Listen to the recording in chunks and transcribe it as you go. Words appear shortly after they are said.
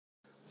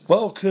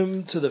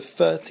Welcome to the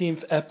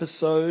 13th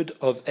episode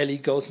of Ellie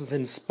Goldsmith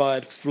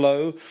Inspired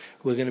Flow.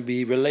 We're going to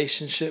be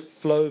relationship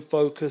flow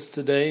focused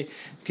today,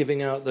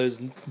 giving out those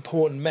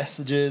important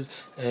messages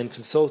and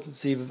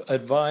consultancy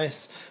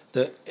advice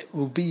that it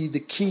will be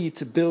the key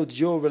to build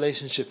your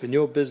relationship in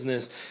your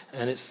business,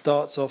 and it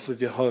starts off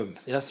with your home.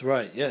 That's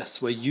right, yes,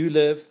 where you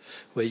live,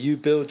 where you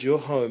build your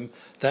home,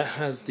 that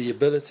has the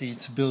ability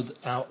to build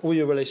out all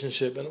your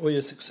relationship and all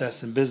your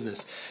success in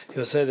business.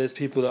 You'll say there's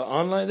people that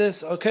aren't like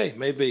this, okay,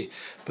 maybe,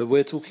 but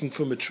we're talking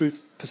from a truth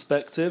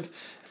perspective,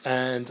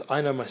 and I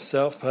know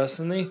myself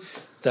personally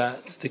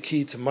that the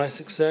key to my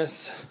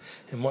success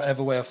in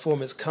whatever way or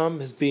form it's come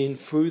has been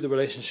through the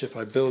relationship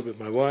I build with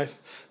my wife,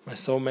 my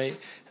soulmate,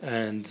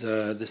 and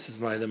this is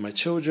my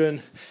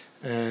children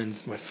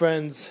and my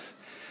friends,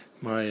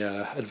 my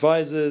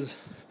advisors,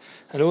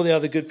 and all the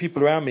other good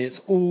people around me.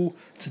 It's all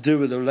to do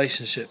with the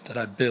relationship that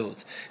I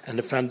build, and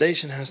the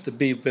foundation has to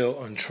be built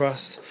on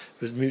trust,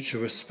 with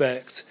mutual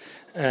respect,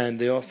 and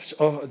the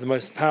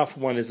most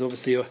powerful one is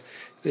obviously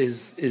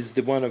is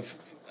the one of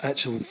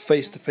actual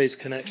face-to-face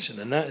connection,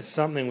 and that is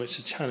something which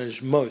is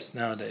challenged most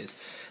nowadays,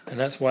 and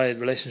that's why the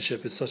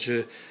relationship is such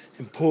a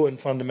important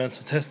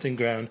fundamental testing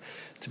ground,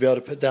 to be able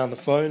to put down the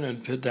phone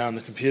and put down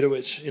the computer,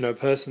 which,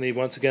 personally,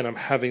 once again, I'm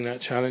having that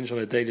challenge on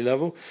a daily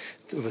level.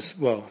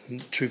 Well,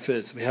 truth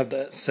is, we have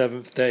that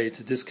seventh day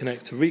to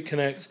disconnect, to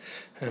reconnect,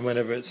 and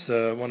whenever it's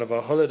one of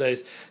our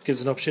holidays, it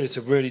gives an opportunity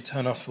to really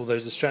turn off all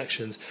those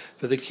distractions.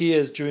 But the key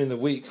is, during the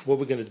week, what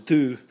we're going to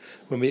do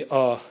when we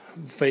are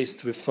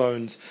faced with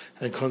phones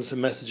and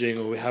constant messaging,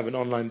 or we have an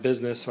online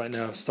business right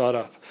now,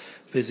 startup,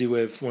 busy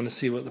with, want to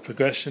see what the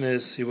progression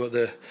is, see what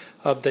the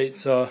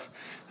updates are.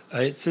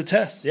 It's a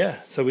test,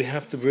 yeah. So we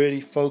have to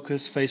really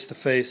focus face to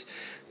face,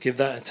 give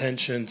that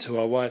attention to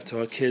our wife, to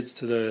our kids,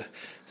 to the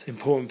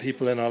important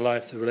people in our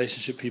life, the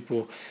relationship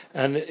people,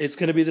 and it's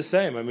going to be the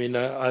same. I mean,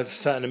 I've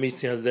sat in a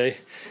meeting the other day,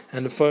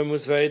 and the phone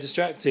was very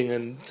distracting,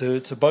 and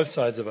to both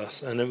sides of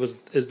us, and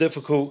it's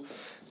difficult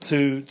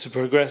to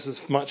progress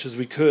as much as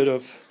we could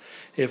have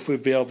if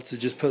we'd be able to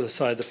just put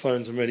aside the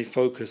phones and really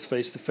focus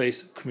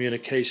face-to-face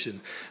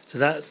communication. So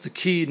that's the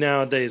key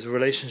nowadays. A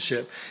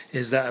relationship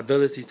is that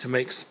ability to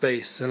make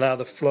space, to allow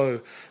the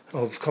flow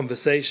of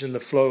conversation, the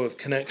flow of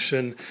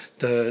connection,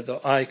 the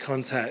eye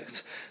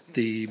contact,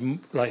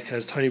 like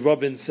as Tony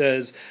Robbins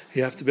says,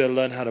 you have to be able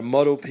to learn how to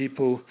model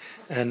people,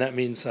 and that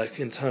means like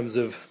in terms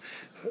of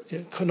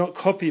not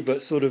copy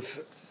but sort of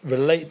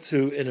relate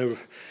to in a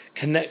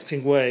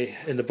connecting way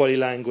in the body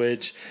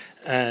language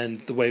and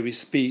the way we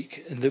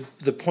speak. And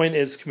the point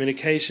is,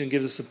 communication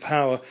gives us the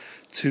power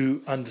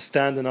to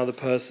understand another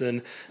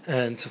person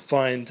and to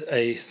find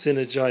a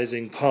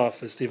synergizing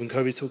path, as Stephen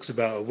Covey talks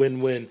about, a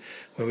win-win,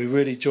 when we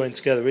really join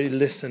together, really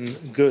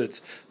listen good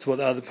to what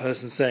the other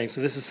person's saying.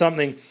 So this is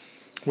something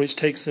which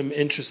takes some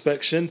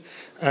introspection,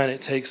 and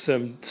it takes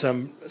some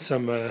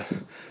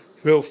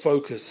real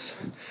focus.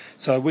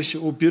 So I wish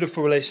you all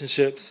beautiful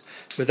relationships.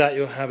 With that,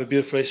 you'll have a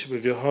beautiful relationship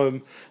with your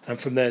home,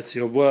 and from there to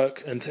your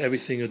work and to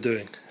everything you're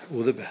doing.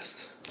 All the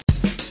best.